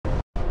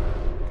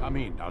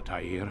Come in,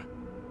 Altaïr.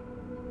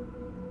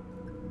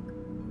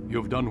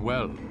 You've done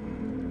well.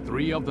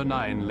 3 of the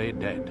 9 lay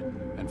dead,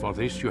 and for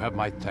this you have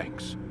my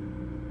thanks.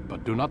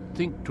 But do not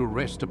think to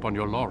rest upon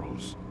your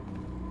laurels.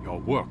 Your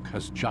work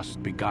has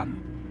just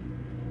begun.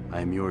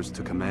 I am yours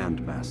to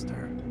command,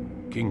 Master.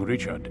 King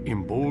Richard,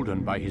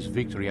 emboldened by his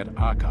victory at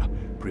Acre,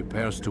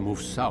 prepares to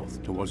move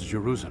south towards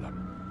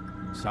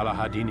Jerusalem.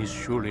 Salahaddin is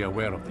surely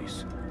aware of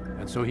this,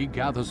 and so he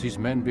gathers his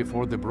men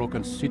before the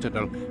broken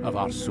citadel of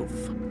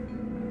Arsuf.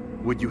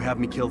 Would you have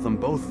me kill them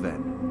both,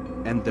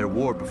 then? End their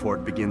war before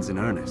it begins in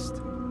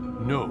earnest?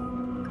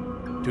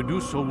 No. To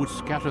do so would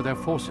scatter their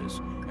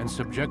forces and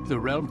subject the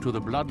realm to the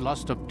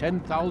bloodlust of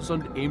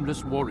 10,000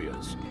 aimless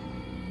warriors.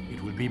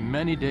 It will be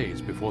many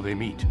days before they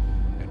meet,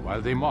 and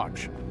while they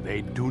march,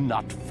 they do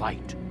not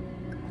fight.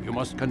 You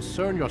must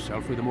concern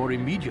yourself with a more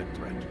immediate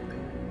threat.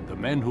 The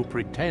men who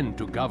pretend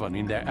to govern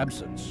in their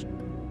absence.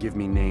 Give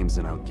me names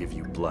and I'll give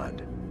you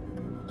blood.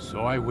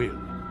 So I will.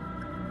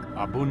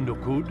 Abu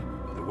Nuqoud,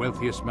 the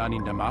wealthiest man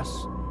in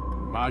Damascus,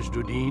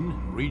 Majduddin,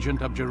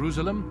 regent of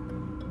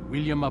Jerusalem,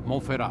 William of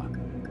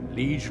Montferrat,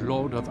 liege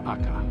lord of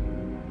Acre.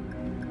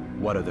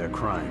 What are their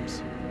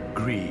crimes?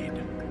 Greed,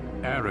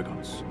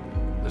 arrogance,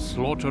 the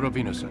slaughter of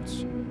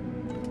innocents.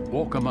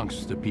 Walk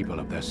amongst the people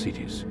of their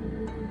cities.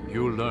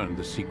 You'll learn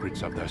the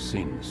secrets of their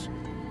sins.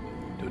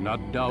 Do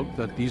not doubt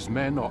that these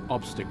men are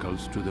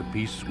obstacles to the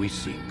peace we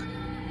seek.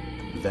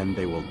 Then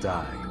they will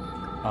die.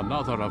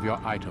 Another of your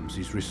items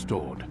is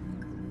restored.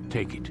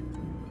 Take it.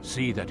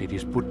 See that it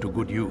is put to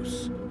good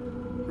use.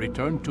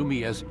 Return to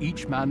me as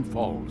each man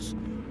falls,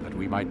 that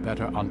we might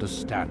better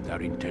understand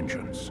their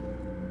intentions.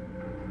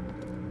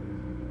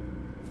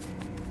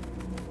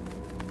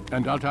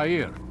 And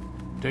Altaïr,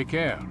 take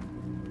care.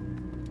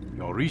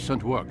 Your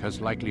recent work has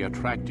likely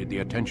attracted the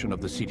attention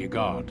of the city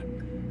guard.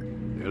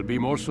 They'll be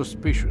more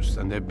suspicious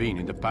than they've been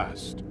in the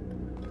past.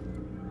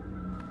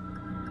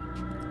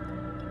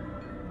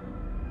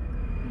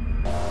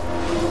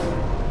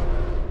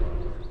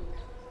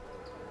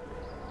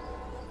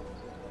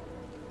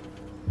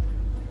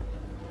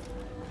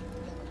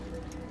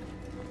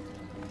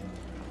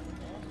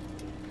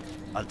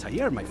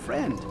 Altaïr, my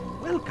friend.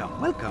 Welcome,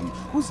 welcome.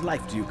 Whose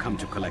life do you come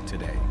to collect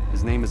today?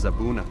 His name is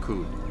Abu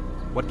Nuqoud.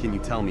 What can you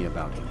tell me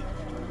about him?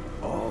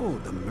 Oh,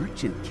 the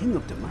merchant king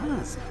of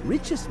Damascus.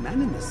 Richest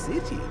man in the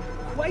city.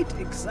 Quite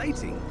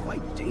exciting,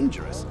 quite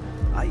dangerous.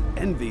 I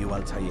envy you,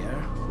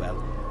 Altaïr.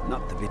 Well,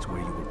 not the bit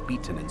where you were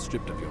beaten and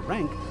stripped of your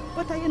rank,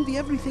 but I envy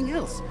everything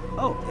else.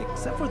 Oh,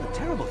 except for the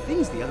terrible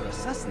things the other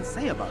assassins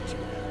say about you.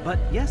 But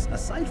yes,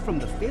 aside from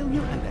the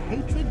failure and the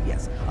hatred,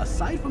 yes,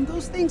 aside from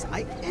those things,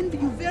 I envy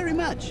you very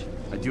much.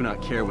 I do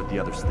not care what the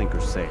others think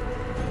or say.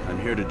 I'm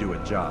here to do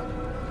a job.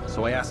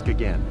 So I ask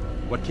again,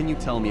 what can you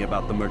tell me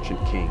about the Merchant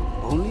King?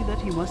 Only that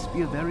he must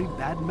be a very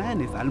bad man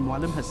if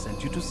Mualim has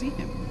sent you to see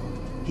him.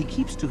 He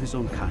keeps to his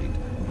own kind,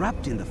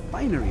 wrapped in the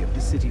finery of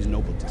this city's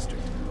noble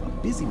district. A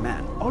busy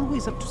man,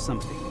 always up to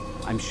something.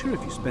 I'm sure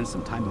if you spend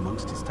some time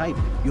amongst his type,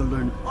 you'll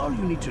learn all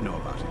you need to know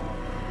about him.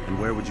 And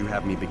where would you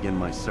have me begin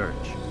my search?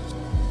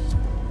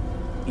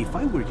 If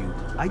I were you,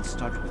 I'd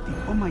start with the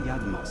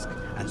Umayyad Mosque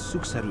and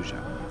Souk Sarouja,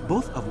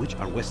 both of which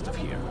are west of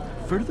here.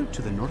 Further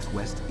to the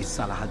northwest is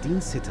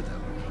Salahaddin Citadel.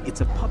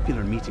 It's a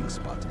popular meeting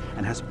spot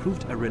and has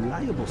proved a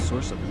reliable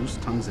source of loose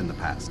tongues in the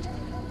past.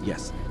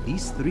 Yes,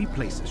 these 3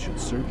 places should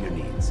serve your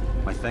needs.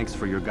 My thanks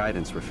for your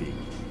guidance, Rafiq.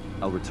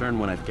 I'll return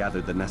when I've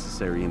gathered the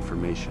necessary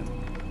information.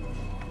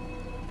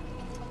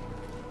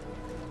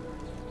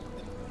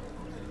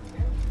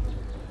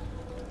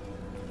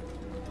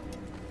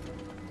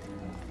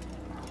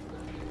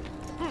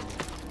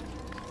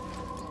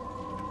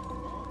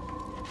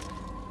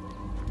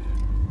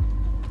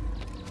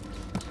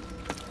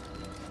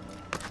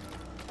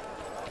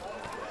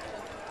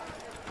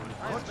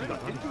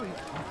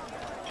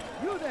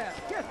 You there!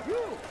 Yes,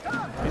 you!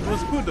 Come! It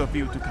was good of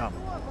you to come.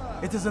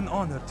 It is an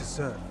honor to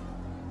serve.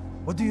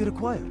 What do you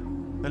require?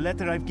 The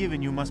letter I've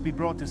given you must be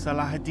brought to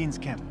Salahaddin's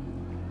camp.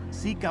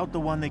 Seek out the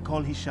one they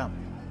call Hisham.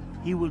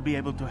 He will be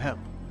able to help,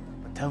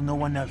 but tell no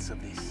one else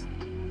of this.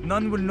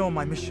 None will know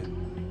my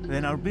mission.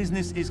 Then our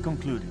business is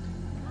concluded.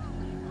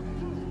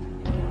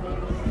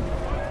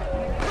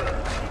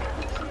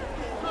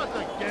 Not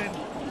again!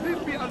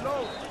 Leave me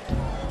alone!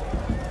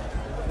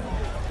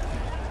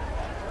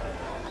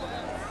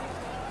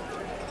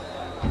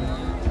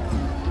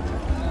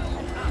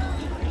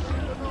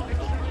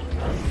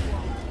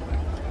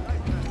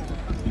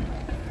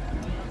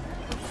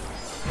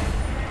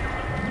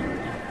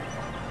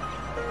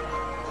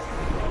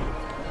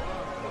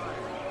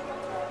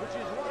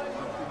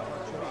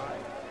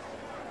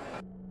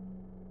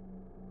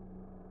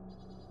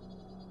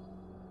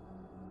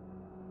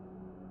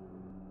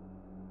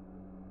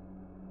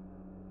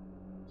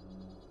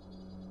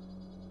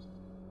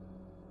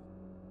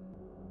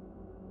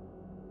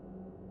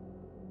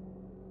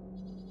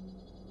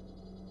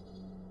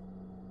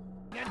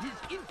 And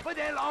his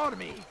infidel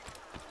army.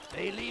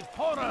 They leave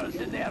horrors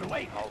in their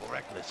wake. How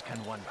reckless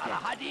can one be?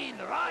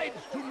 Salahaddin rides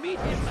to meet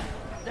him.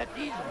 That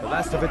these The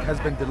last of it has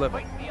been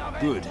delivered.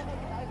 Good.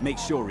 Make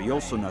sure he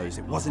also knows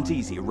it wasn't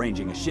easy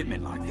arranging a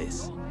shipment like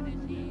this.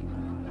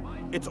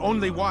 It's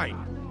only wine.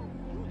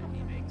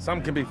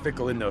 Some can be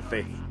fickle in their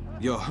faith.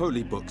 Your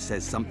holy book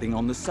says something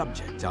on the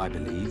subject, I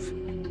believe.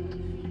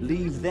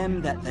 Leave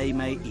them that they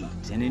may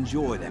eat and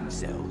enjoy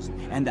themselves,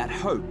 and that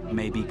hope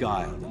may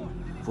beguile them,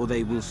 for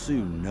they will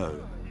soon know.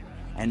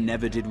 And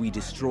never did we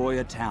destroy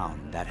a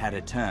town that had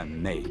a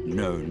term made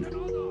known.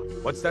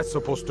 What's that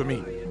supposed to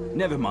mean?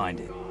 Never mind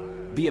it.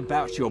 Be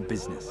about your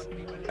business.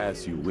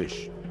 As you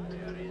wish.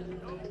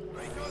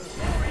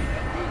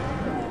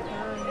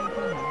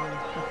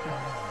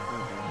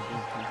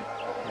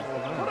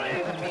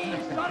 Praise be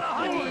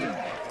Salahaddin!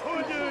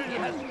 He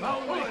has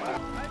found me!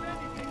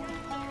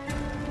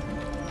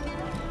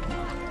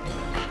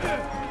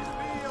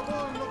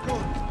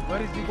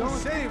 Where is he going?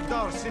 Saved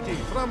our city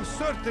from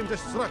certain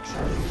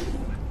destruction.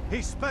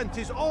 He spent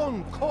his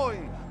own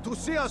coin to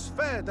see us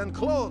fed and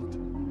clothed.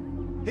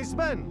 His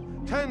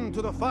men tend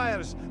to the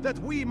fires that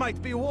we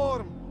might be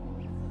warm.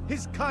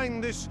 His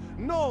kindness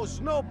knows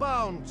no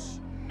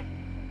bounds.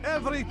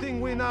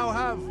 Everything we now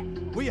have,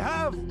 we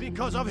have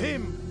because of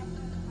him.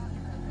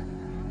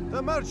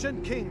 The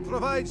Merchant King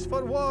provides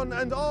for one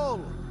and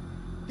all.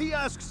 He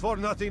asks for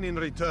nothing in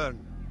return.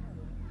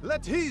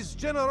 Let his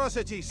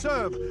generosity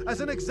serve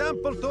as an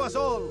example to us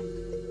all.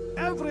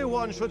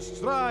 Everyone should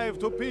strive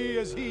to be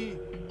as he.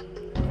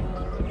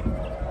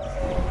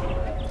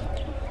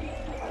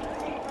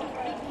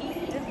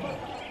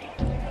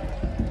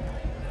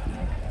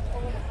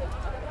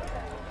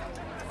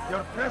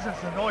 Your presence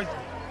annoys me.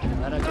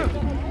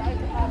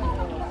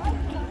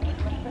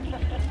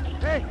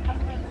 Hey,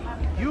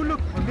 you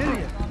look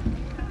familiar.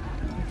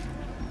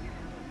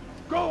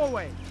 Go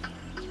away.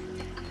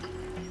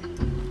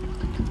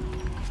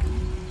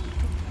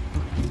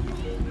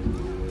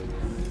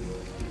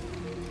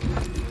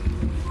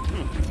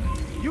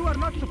 You are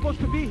not supposed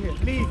to be here.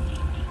 Leave.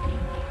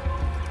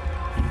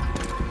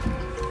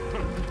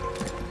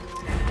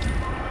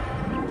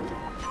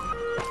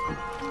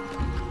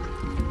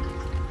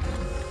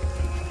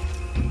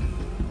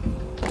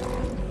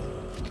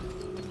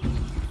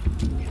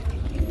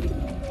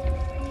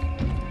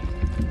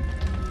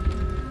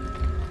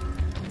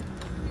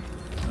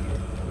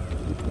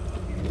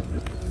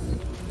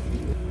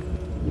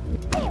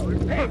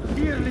 Pay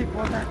dearly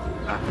for that.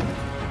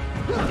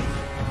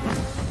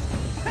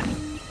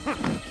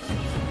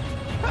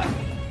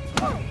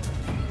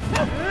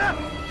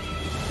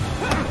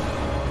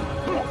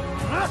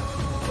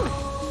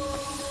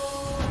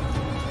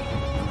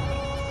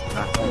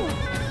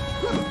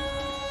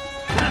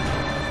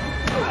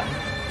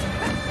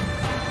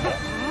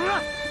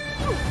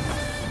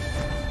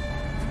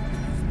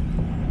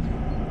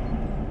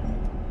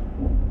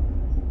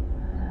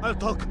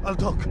 I'll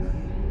talk.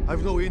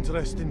 I've no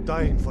interest in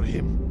dying for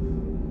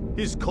him.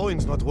 His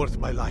coin's not worth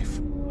my life.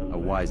 A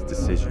wise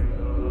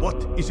decision.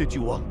 What is it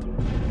you want?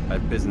 I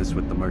have business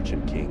with the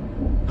Merchant King.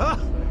 Ha!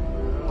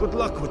 Good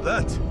luck with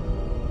that.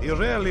 He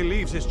rarely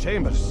leaves his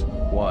chambers.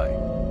 Why?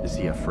 Is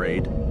he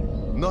afraid?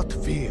 Not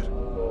fear.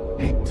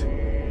 Hate.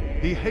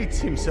 He hates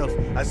himself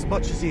as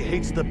much as he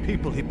hates the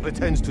people he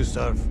pretends to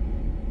serve.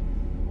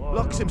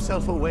 Locks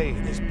himself away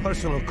in his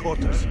personal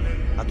quarters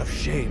out of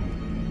shame.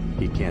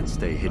 He can't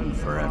stay hidden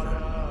forever.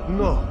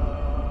 No.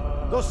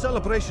 Those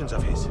celebrations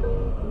of his.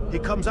 He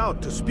comes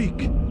out to speak,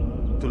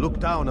 to look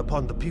down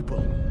upon the people.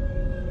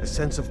 A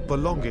sense of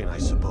belonging, I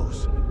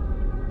suppose.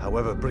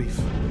 However brief.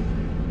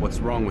 What's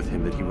wrong with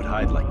him that he would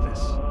hide like this?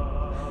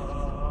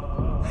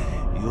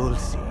 You'll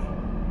see.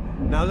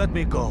 Now let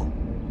me go.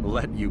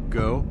 Let you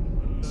go?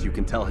 So you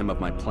can tell him of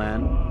my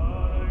plan?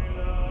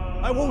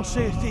 I won't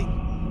say a thing.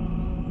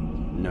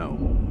 No,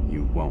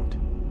 you won't.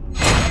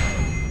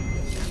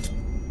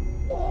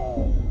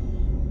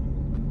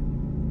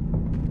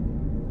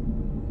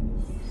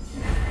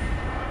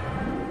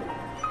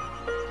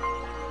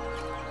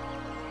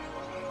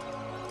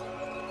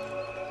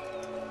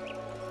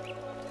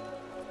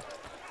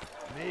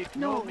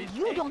 No,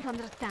 you don't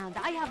understand.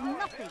 I have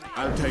nothing.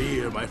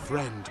 Altaïr, my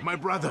friend, my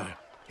brother.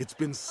 It's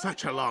been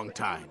such a long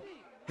time.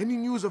 Any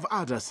news of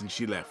Ada since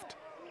she left?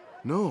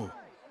 No.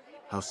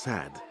 How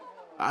sad.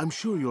 I'm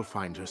sure you'll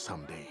find her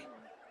someday.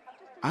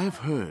 I have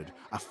heard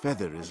a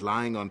feather is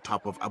lying on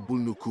top of Abu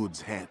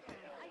Nuqoud's head.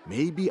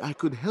 Maybe I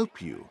could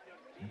help you.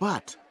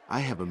 But I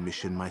have a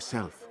mission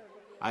myself.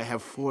 I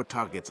have 4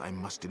 targets I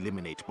must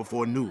eliminate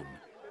before noon.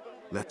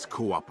 Let's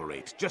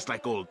cooperate, just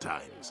like old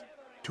times.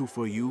 2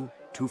 for you,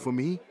 2 for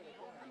me.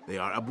 They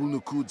are Abu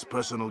Nuqoud's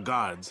personal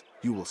guards.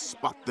 You will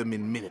spot them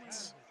in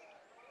minutes.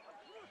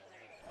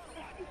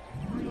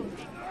 All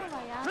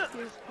I ask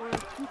is for 2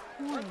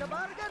 coins. The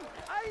bargain?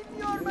 I'm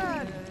your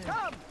man!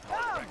 Come!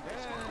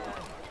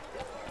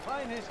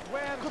 Finest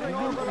wares in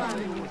all the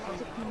land.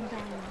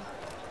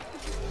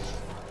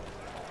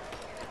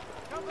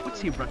 What's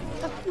he running?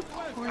 A few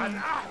coins.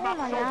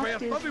 All I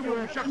ask is for 2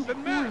 coins.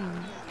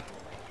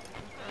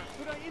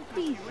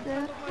 Please,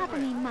 sir, have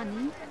any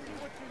money?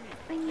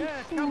 I need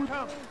food.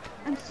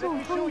 I'm so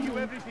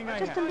hungry.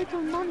 Just a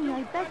little money,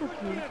 I beg of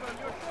you.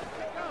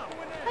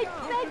 I I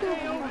beg of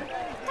you.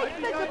 I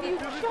beg of you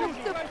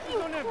just a few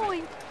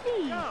coins.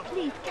 Please,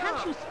 please, can't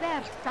you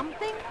spare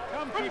something?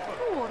 I'm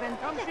poor and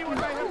sick and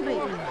hungry.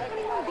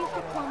 Anyone be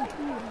so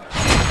confused?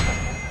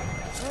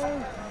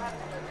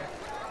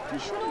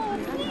 No,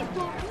 please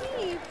don't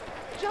leave.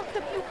 Just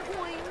a few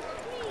coins,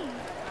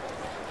 please.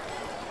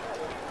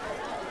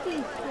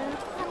 Please, sir,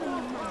 have me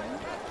in mind.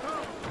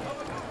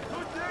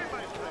 Good day,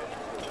 my friend.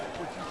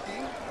 What you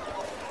see?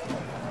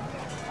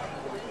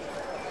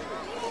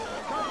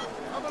 Come,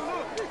 have a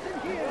look. Listen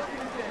here,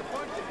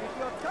 if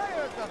you're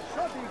tired of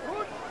shopping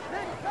goods,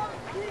 then come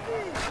see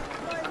me.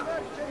 My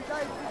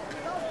merchandise is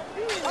without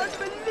fee.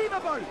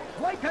 Unbelievable!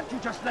 Why can't you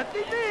just let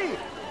me be?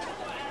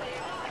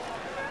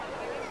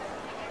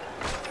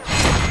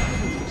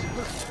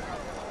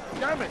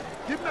 Damn it!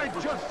 Didn't I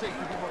just say to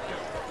be more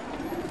careful?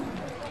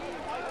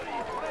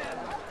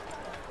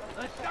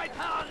 The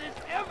shaitan is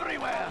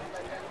everywhere!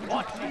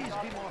 Watching,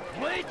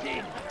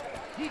 waiting!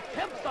 He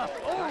tempts us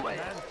always!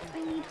 I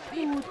need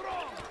food.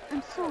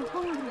 I'm so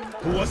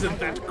hungry. Wasn't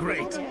that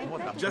great?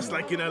 Just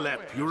like in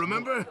Aleppo, you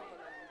remember?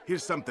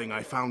 Here's something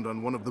I found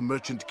on one of the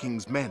Merchant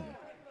King's men.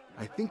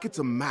 I think it's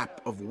a map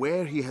of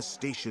where he has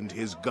stationed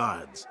his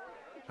guards.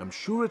 I'm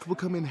sure it will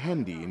come in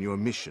handy in your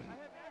mission.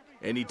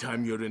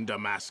 Anytime you're in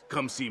Damascus,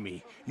 come see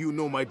me. You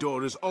know my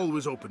door is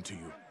always open to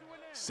you.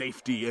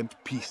 Safety and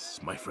peace,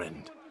 my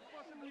friend.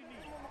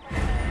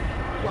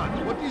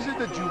 What is it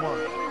that you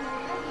want?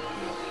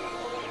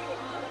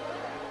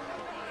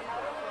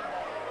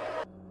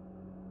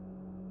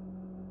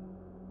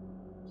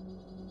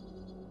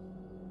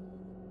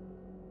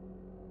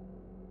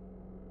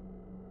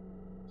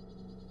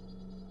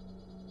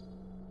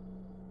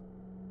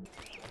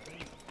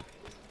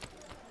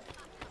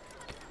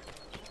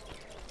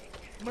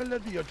 ما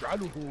الذي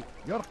يجعله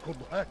يركض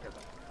هكذا؟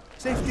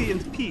 Safety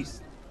and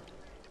peace.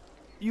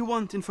 You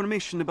want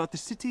information about the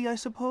city, I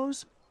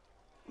suppose?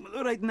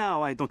 Right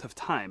now, I don't have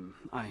time.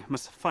 I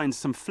must find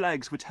some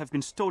flags which have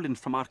been stolen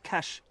from our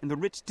cache in the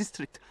rich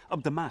district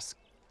of Damascus.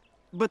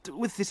 But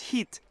with this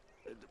heat,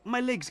 my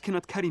legs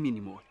cannot carry me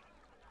anymore.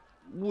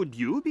 Would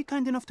you be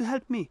kind enough to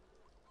help me?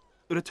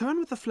 Return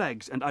with the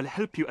flags, and I'll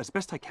help you as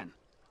best I can.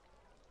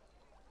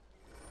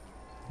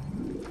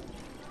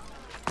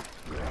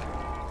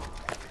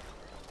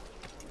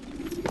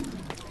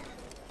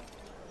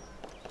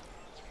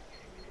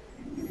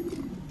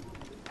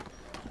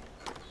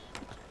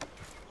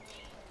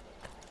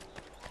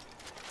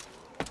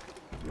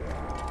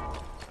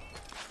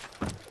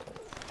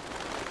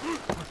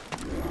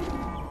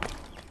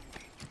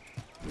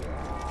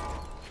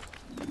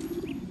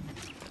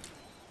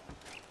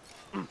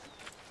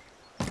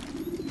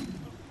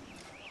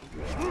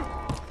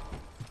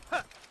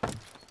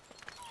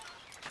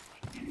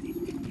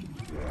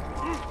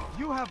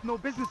 You have no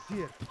business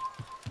here.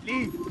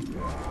 Leave.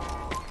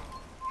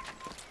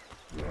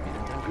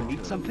 You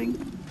need something?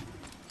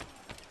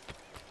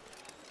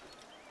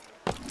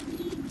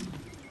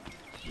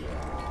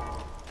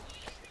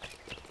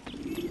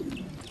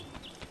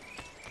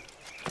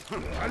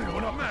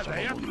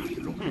 ماذا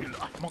يفعل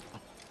الأحمق؟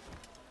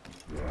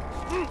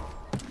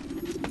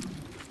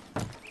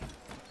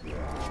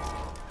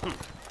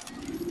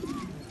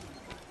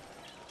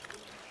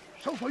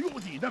 سوف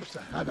يؤذي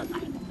نفسه هذا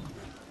الأحمق.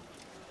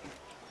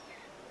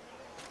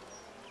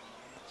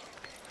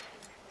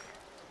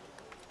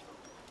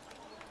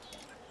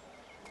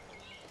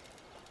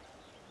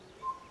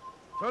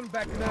 Turn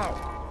back now.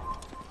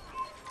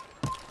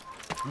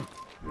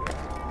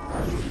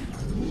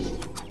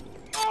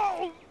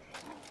 Oh!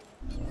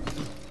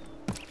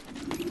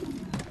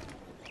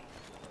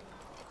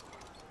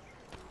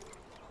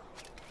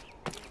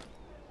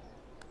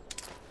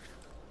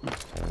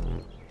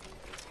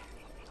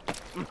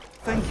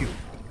 Thank you.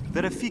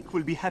 The Rafiq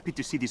will be happy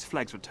to see these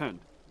flags returned.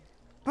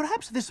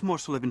 Perhaps this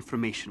morsel of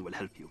information will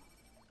help you.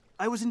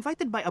 I was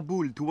invited by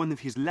Abul to one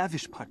of his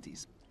lavish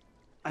parties.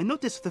 I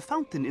noticed the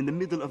fountain in the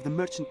middle of the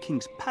Merchant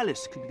King's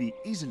palace could be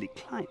easily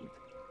climbed.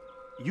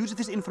 Use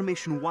this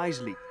information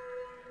wisely.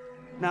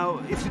 Now,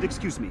 if you'd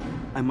excuse me,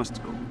 I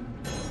must go.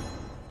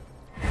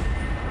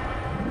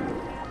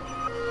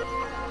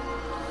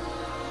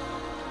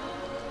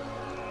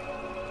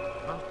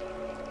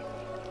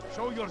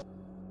 Show your...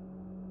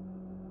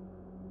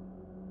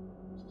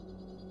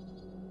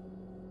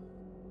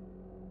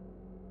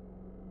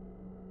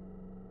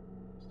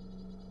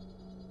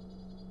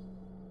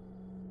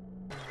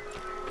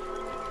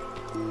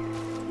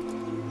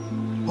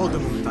 Hold a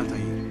moment,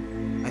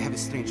 Altaïr. I have a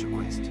strange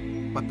request,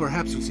 but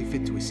perhaps you'll see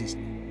fit to assist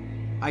me.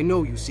 I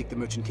know you seek the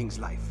Merchant King's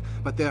life,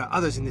 but there are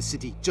others in the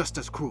city just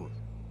as cruel.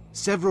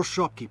 Several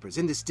shopkeepers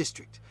in this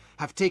district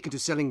have taken to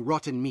selling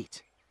rotten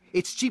meat.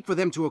 It's cheap for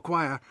them to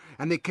acquire,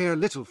 and they care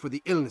little for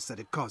the illness that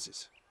it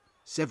causes.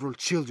 Several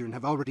children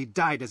have already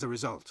died as a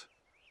result.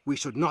 We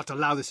should not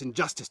allow this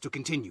injustice to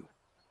continue.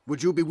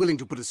 Would you be willing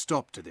to put a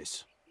stop to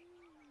this?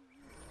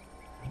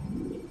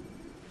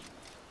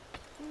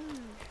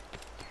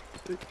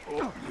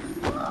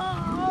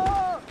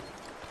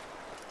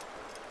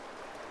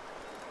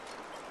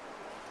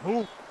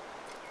 Who?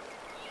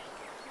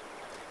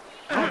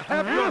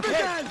 Have your Stop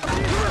it!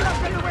 You will not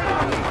get away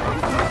from me!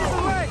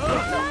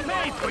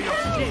 Pay for your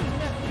skin!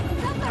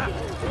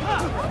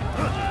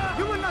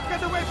 You will not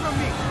get away from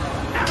me!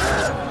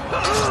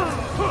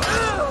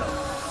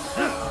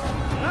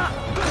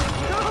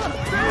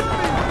 Save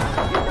me!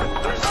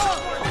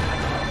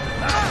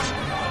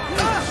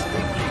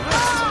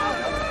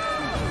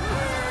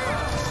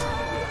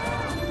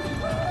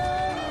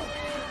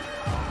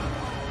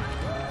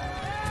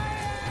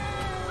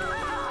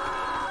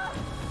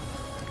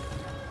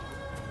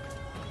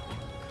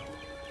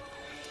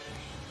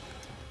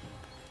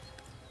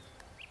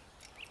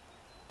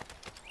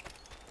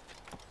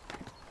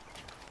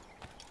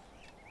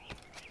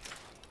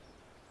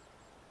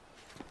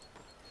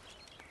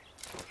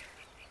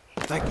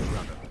 Thank you,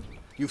 brother.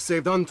 You've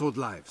saved untold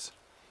lives.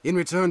 In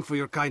return for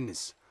your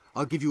kindness,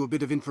 I'll give you a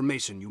bit of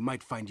information you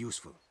might find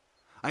useful.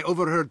 I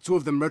overheard 2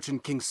 of the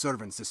Merchant King's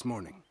servants this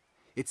morning.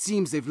 It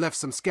seems they've left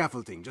some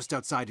scaffolding just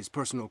outside his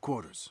personal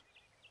quarters.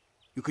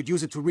 You could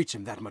use it to reach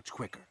him that much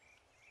quicker.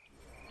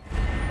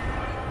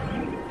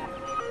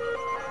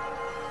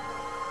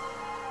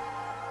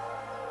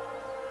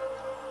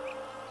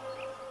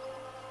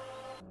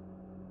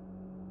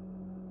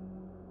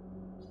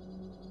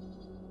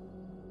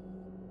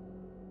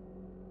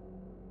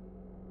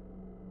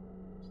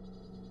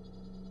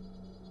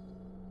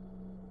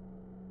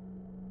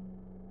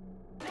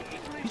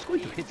 He's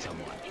going to hit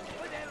someone.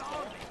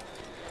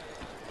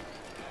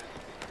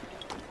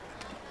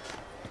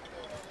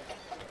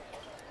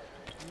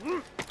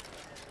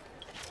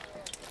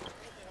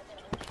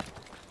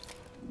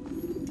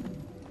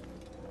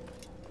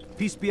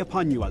 Peace be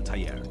upon you,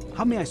 Altaïr.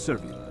 How may I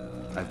serve you?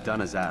 I've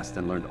done as asked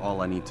and learned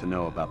all I need to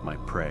know about my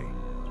prey.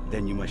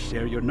 Then you must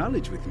share your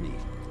knowledge with me.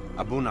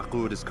 Abu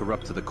Nuqoud is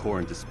corrupt to the core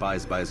and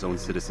despised by his own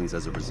citizens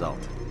as a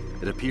result.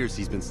 It appears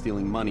he's been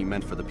stealing money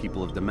meant for the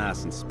people of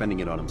Damascus and spending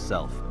it on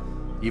himself.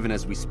 Even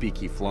as we speak,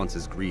 he flaunts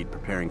his greed,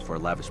 preparing for a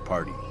lavish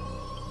party.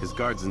 His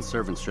guards and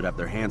servants should have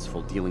their hands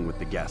full dealing with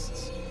the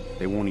guests.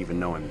 They won't even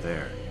know I'm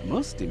there.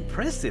 Most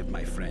impressive,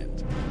 my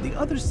friend. The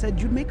others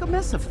said you'd make a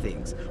mess of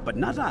things, but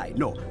not I.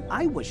 No,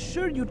 I was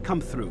sure you'd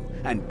come through,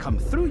 and come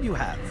through you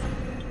have.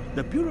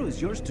 The Bureau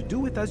is yours to do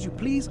with as you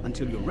please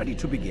until you're ready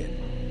to begin.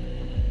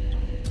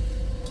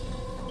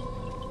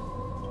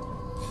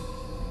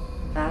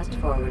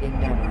 Fast-forwarding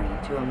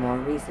memory to a more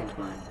recent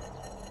one.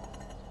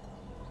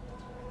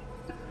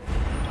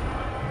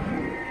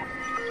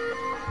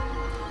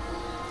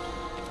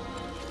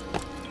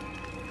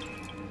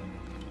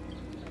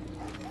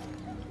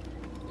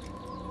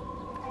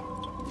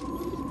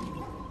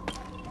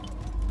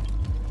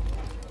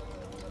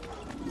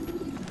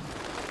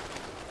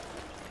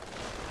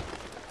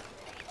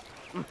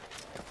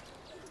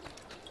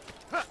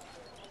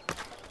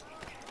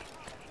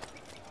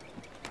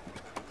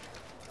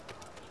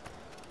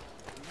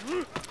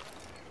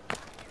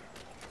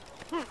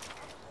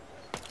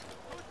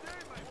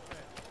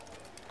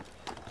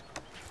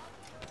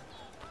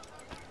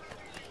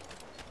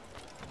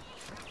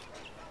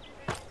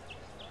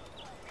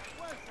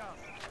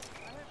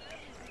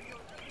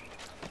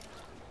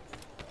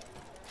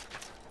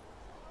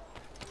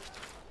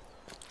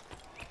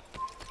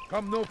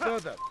 Come no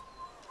further.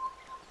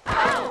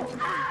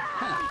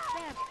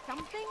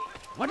 Something?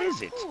 What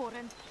is it? Poor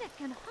and sick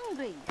and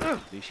hungry.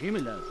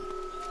 Bishimillah.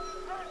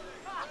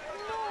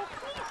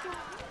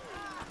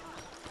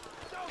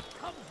 Now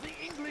comes the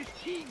English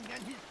king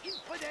and his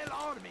infidel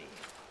army.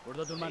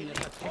 Burada durman They leave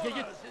yasak.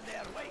 horrors in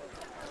their wake.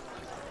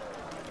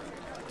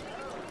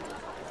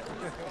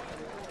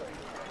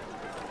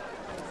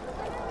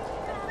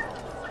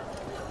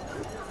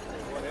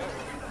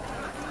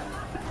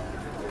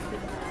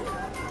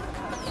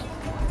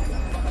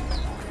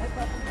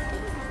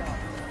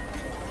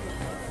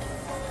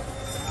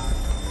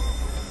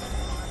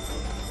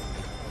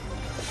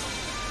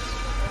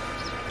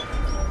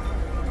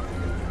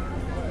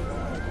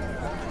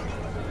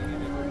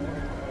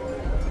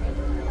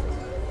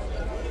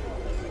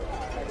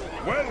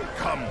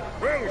 Welcome,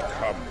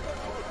 welcome.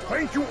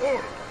 Thank you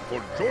all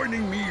for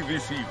joining me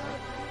this evening.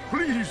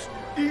 Please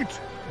eat,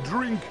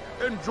 drink,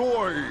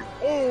 enjoy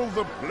all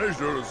the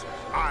pleasures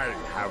I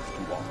have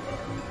to offer.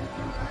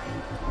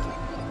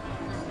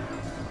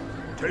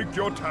 Take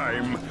your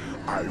time,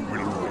 I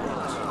will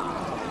wait.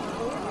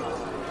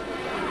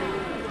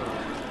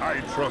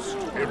 I trust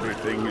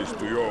everything is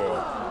to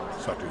your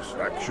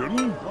satisfaction.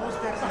 Most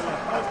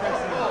excellent, most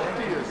excellent.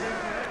 Thank you.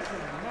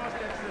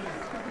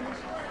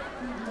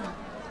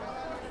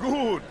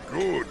 Good,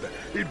 good.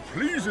 It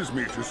pleases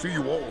me to see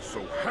you all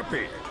so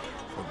happy.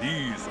 For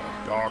these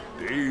are dark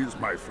days,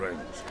 my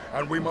friends,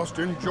 and we must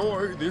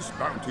enjoy this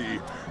bounty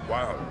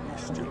while we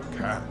still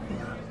can.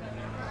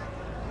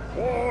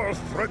 War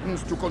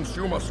threatens to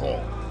consume us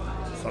all.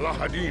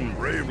 Salahaddin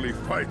bravely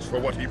fights for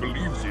what he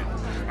believes in,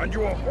 and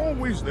you are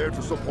always there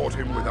to support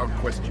him without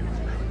question.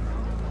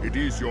 It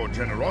is your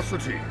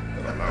generosity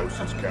that allows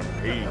his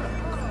campaign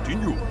to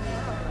continue.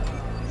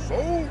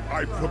 So,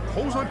 I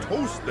propose a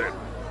toast then.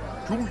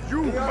 To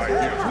you, my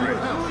dear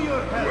friends, who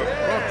have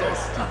brought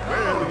us to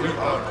where we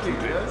are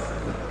today.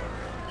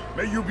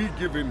 May you be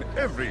given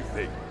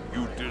everything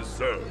you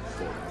deserve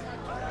for it.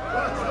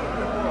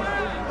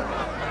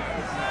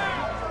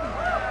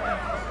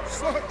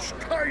 Such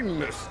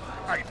kindness!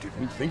 I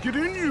didn't think it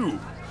in you.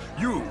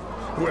 You,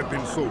 who have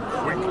been so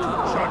quick to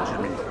judge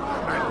me,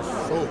 and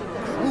so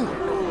cruel.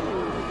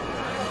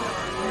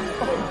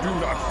 Oh, do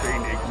not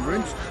feign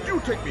ignorance. You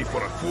take me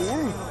for a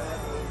fool.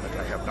 But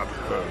I have not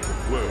heard the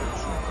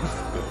words you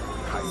whisper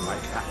behind my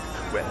back.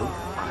 Well,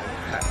 I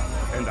have,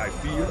 and I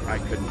fear I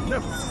can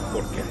never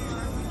forget it.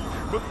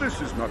 But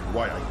this is not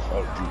why I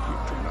called you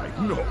here tonight,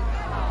 no.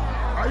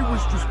 I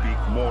wish to speak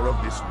more of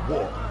this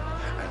war,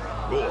 and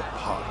your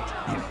part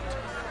in it.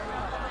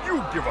 You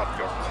give up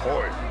your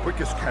coin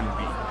quick as can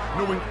be,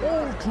 knowing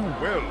all too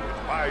well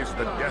it buys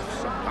the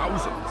deaths of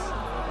thousands.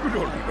 You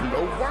don't even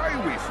know why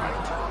we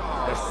fight.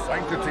 The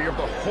sanctity of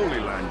the Holy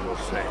Land, you'll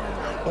say,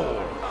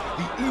 or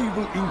the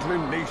evil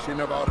inclination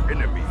of our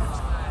enemies.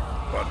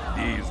 But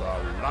these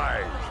are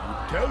lies you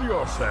tell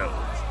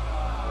yourselves.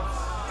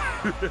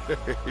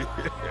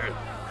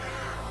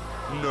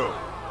 No.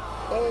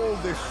 All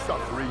this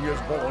suffering is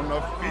born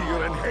of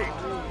fear and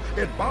hate.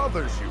 It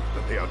bothers you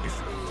that they are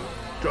different,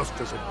 just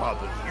as it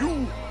bothers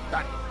you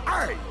that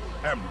I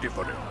am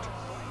different.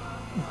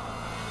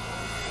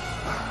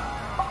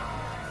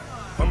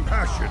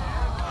 Compassion,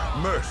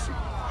 mercy,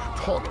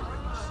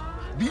 tolerance.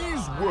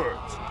 These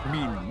words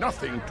mean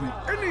nothing to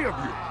any of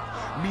you.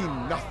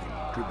 Mean nothing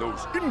to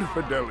those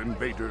infidel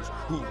invaders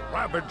who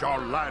ravage our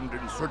land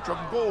in search of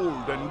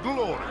gold and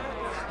glory.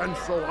 And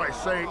so I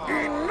say,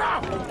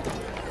 enough!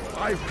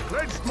 I've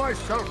pledged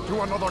myself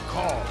to another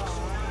cause.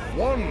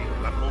 One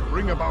that will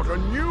bring about a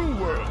new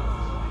world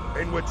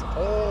in which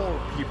all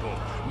people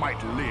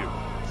might live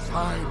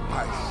side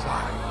by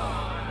side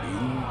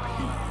in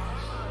peace.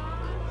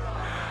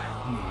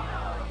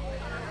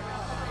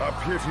 A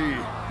pity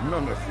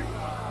none of you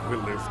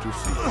will live to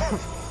see it.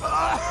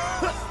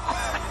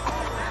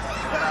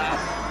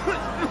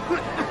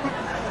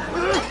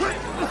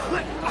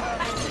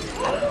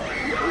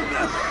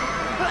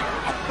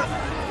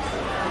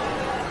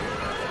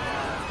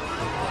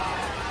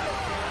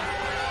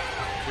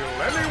 Kill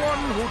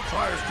anyone who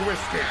tries to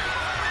escape.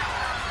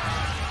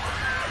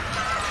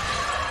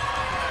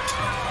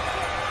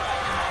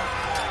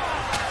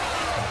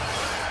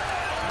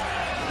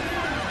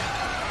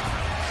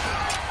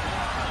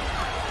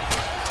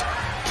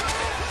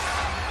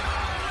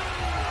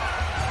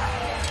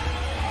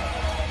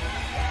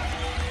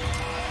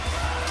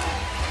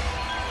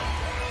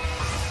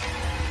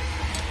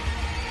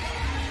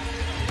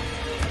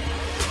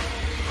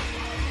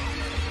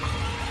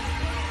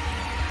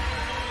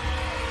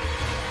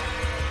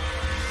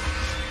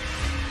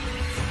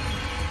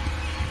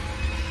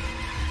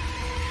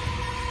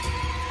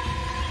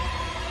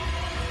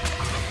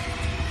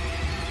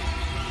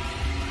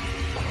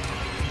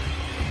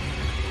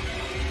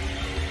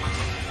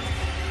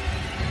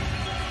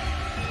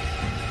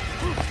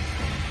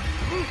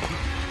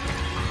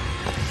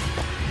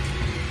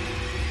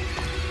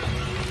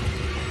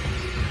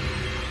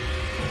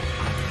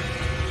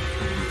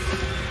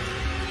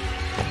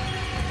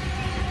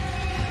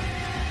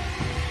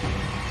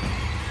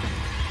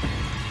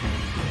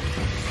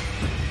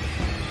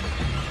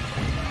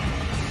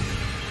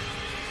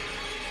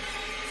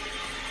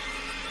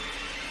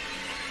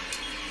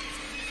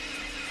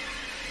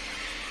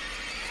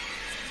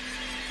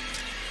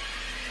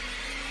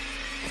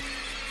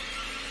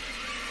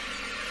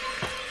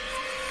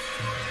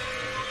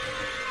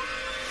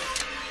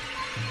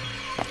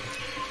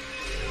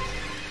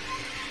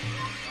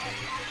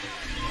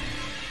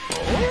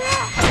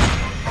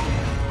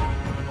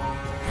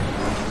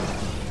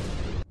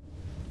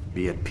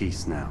 Be at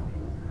peace now.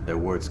 Their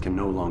words can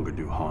no longer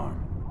do harm.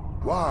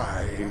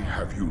 Why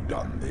have you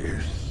done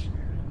this?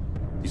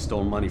 You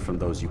stole money from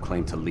those you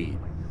claim to lead,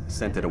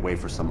 sent it away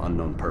for some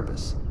unknown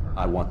purpose.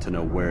 I want to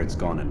know where it's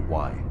gone and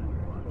why.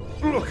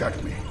 Look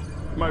at me.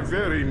 My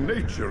very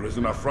nature is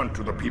an affront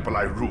to the people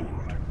I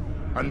ruled.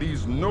 And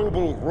these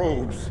noble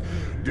robes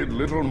did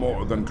little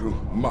more than to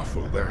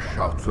muffle their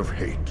shouts of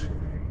hate.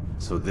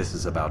 So this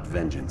is about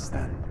vengeance,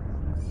 then?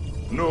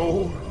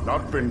 No,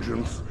 not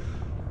vengeance,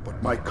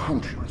 but my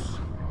conscience.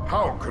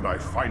 How could I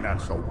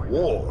finance a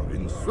war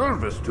in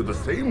service to the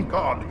same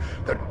god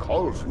that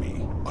calls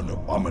me an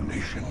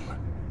abomination?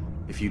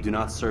 If you do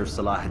not serve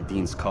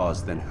Salahaddin's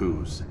cause, then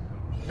whose?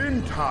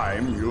 In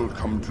time, you'll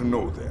come to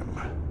know them.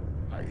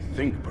 I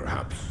think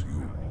perhaps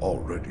you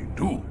already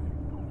do.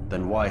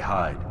 Then why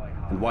hide?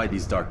 And why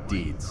these dark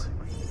deeds?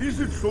 Is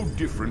it so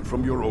different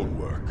from your own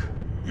work?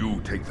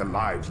 You take the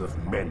lives of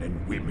men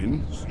and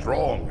women,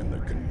 strong in the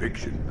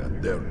conviction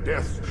that their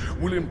deaths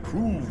will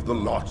improve the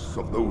lots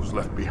of those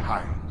left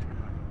behind.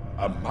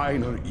 A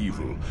minor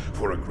evil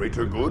for a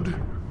greater good?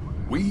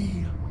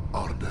 We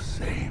are the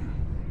same.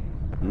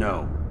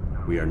 No,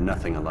 we are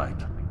nothing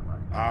alike.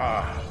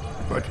 Ah,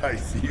 but I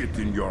see it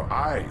in your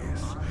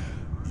eyes.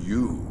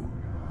 You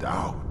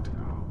doubt.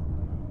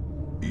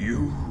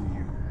 You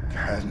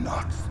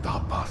cannot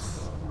stop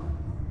us.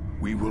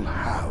 We will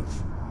have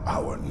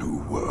our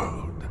new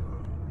world.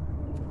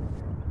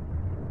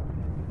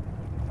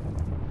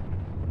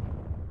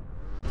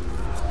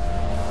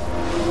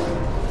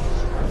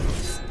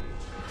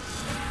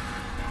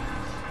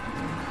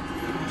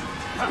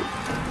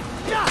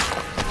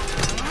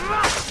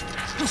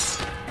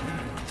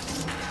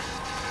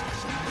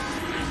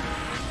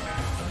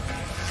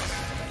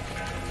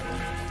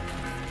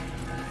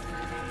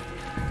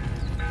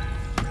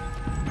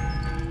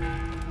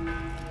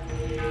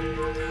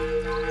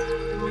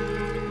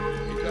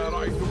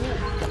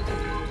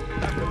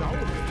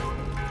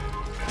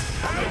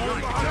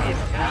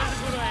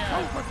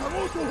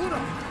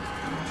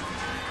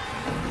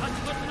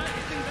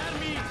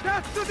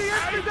 Death to the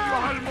infidel!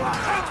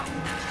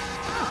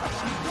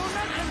 Don't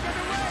let them get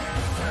away!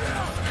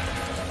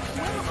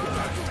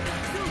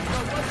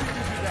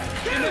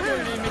 Kill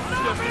him!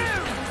 Stop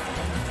him!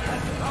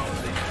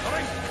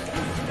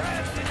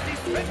 Stand in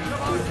defense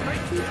of our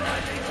great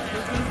civilization!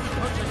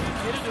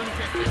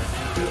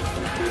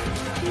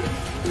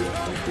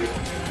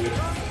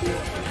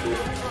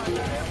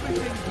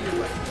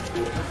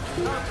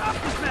 Stop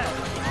this man!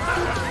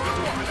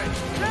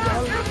 Now,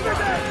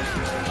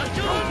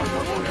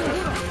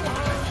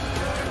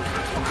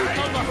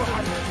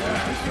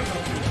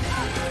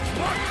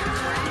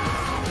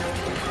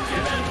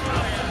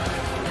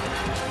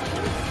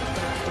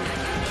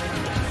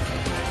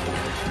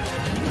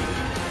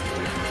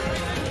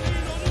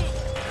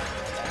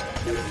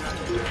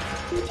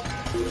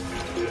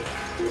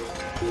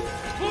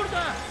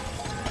 Burada!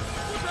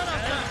 Bu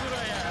taraftan!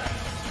 Buraya!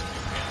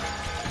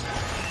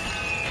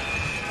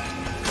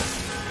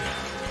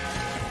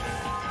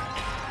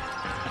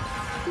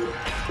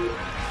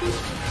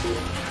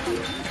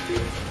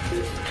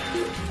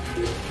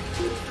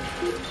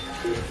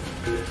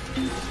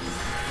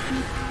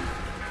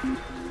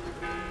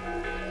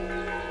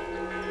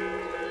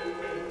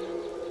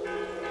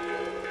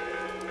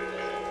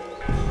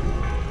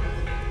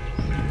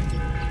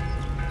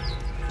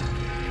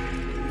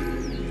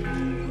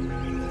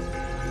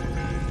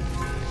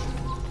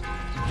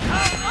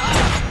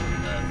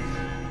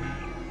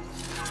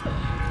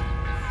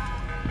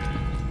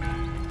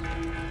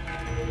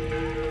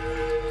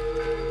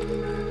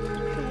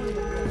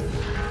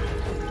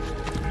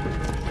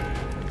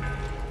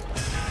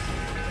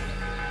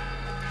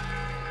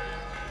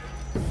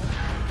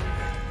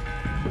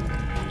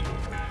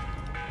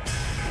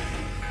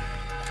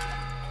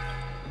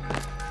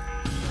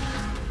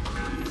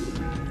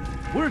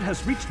 Word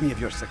has reached me of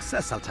your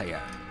success, Altaïr.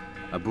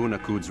 Abu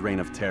Nuqoud's reign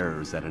of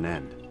terror is at an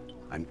end.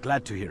 I'm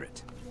glad to hear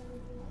it.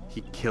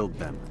 He killed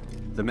them.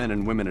 The men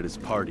and women at his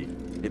party.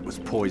 It was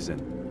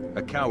poison.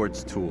 A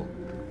coward's tool.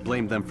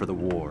 Blamed them for the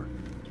war.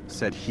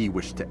 Said he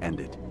wished to end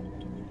it.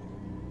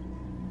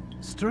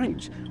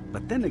 Strange,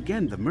 but then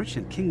again, the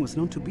Merchant King was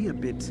known to be a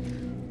bit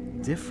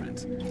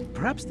different.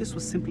 Perhaps this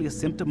was simply a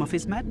symptom of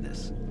his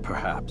madness.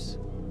 Perhaps.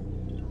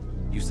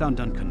 You sound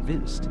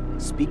unconvinced.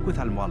 Speak with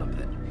Mualim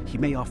then. He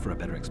may offer a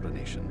better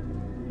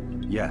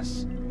explanation.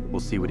 Yes. We'll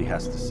see what he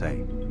has to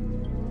say.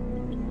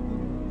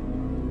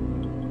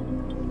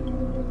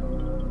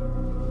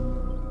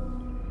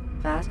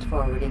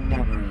 Fast-forwarding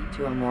memory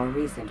to a more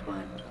recent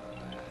one.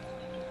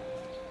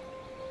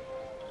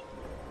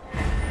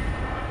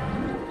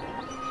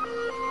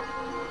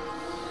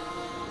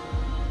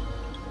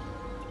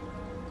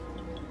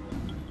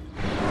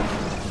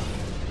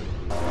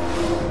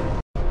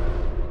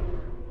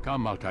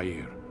 Come,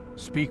 Altaïr.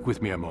 Speak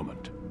with me a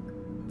moment.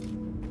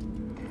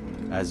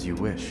 As you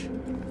wish.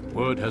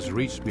 Word has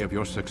reached me of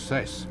your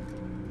success.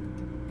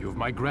 You've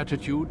my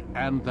gratitude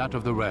and that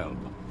of the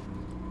realm.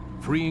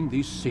 Freeing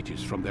these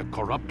cities from their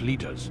corrupt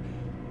leaders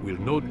will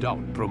no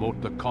doubt promote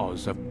the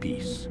cause of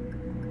peace.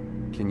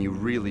 Can you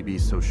really be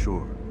so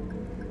sure?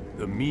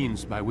 The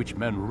means by which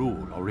men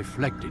rule are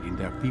reflected in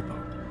their people.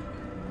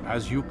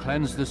 As you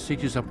cleanse the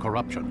cities of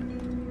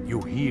corruption,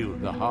 you heal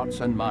the hearts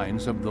and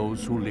minds of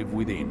those who live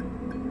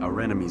within.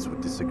 Our enemies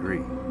would disagree.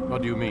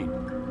 What do you mean?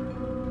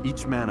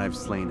 Each man I've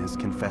slain has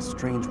confessed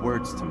strange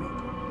words to me.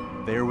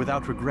 They are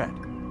without regret.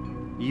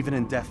 Even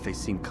in death they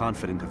seem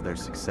confident of their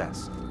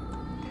success.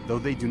 Though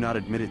they do not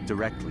admit it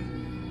directly,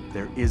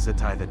 there is a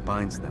tie that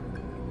binds them.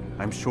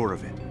 I'm sure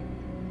of it.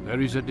 There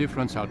is a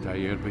difference,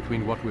 Altaïr,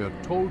 between what we are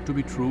told to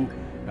be true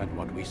and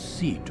what we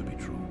see to be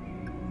true.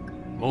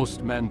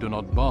 Most men do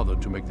not bother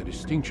to make the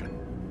distinction.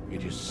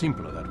 It is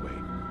simpler that way.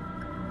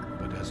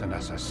 But as an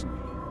assassin,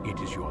 it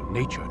is your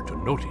nature to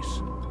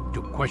notice,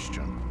 to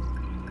question.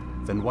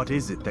 Then what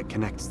is it that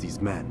connects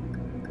these men?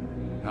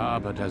 Ah,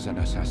 but as an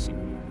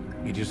assassin,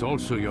 it is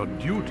also your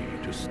duty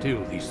to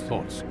still these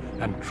thoughts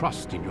and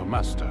trust in your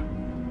master.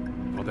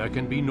 For there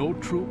can be no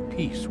true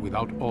peace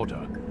without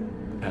order,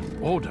 and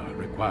order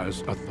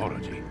requires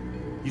authority.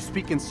 You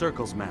speak in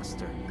circles,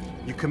 Master.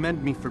 You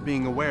commend me for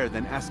being aware,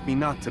 then ask me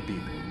not to be.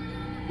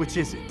 Which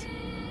is it?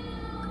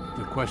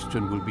 The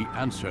question will be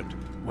answered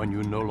when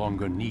you no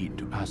longer need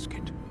to ask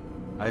it.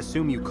 I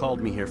assume you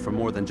called me here for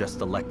more than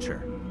just a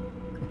lecture.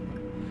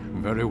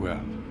 Very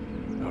well.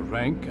 A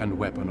rank and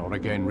weapon are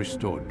again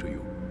restored to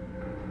you.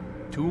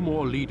 2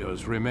 more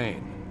leaders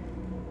remain.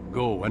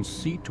 Go and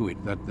see to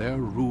it that their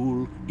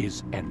rule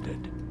is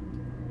ended.